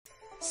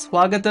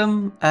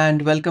Swagatam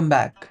and welcome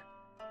back.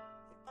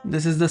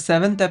 This is the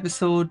 7th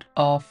episode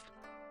of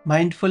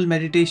Mindful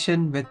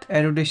Meditation with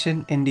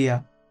Erudition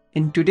India.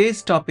 In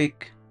today's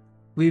topic,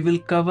 we will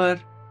cover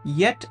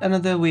yet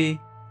another way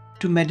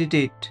to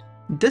meditate.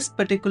 This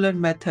particular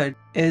method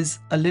is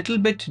a little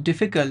bit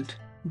difficult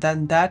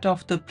than that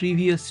of the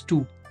previous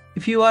two.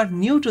 If you are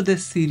new to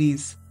this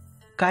series,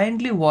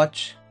 kindly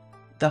watch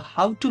the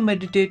How to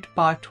Meditate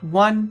Part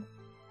 1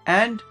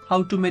 and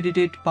How to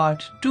Meditate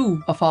Part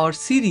 2 of our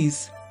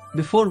series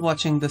before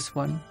watching this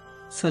one.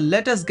 So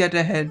let us get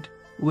ahead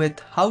with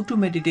How to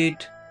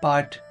Meditate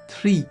Part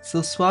 3. So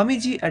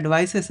Swamiji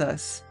advises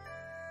us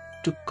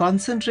to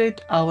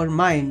concentrate our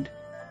mind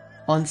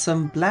on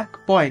some black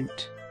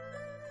point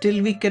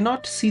till we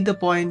cannot see the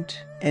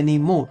point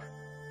anymore.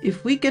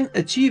 If we can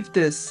achieve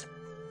this,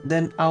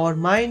 then our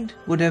mind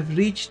would have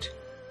reached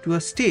to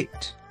a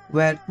state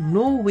where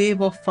no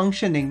wave of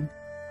functioning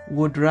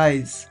would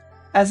rise,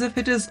 as if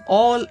it is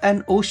all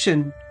an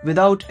ocean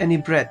without any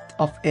breath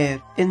of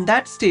air. In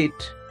that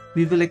state,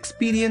 we will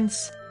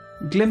experience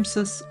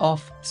glimpses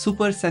of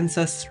super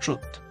sensus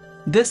truth.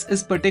 This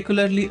is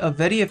particularly a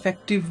very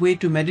effective way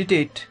to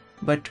meditate,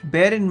 but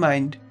bear in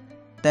mind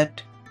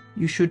that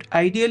you should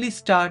ideally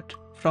start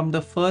from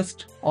the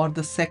first or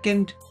the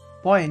second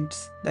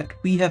points that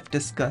we have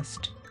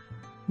discussed.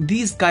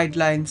 These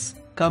guidelines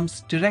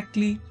comes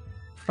directly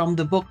from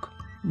the book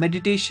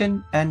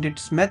Meditation and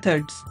Its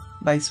Methods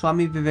by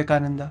Swami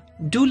Vivekananda.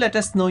 Do let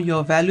us know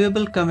your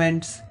valuable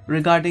comments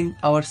regarding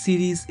our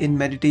series in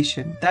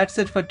meditation. That's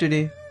it for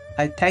today.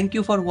 I thank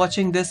you for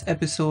watching this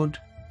episode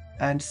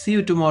and see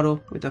you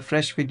tomorrow with a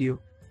fresh video.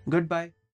 Goodbye.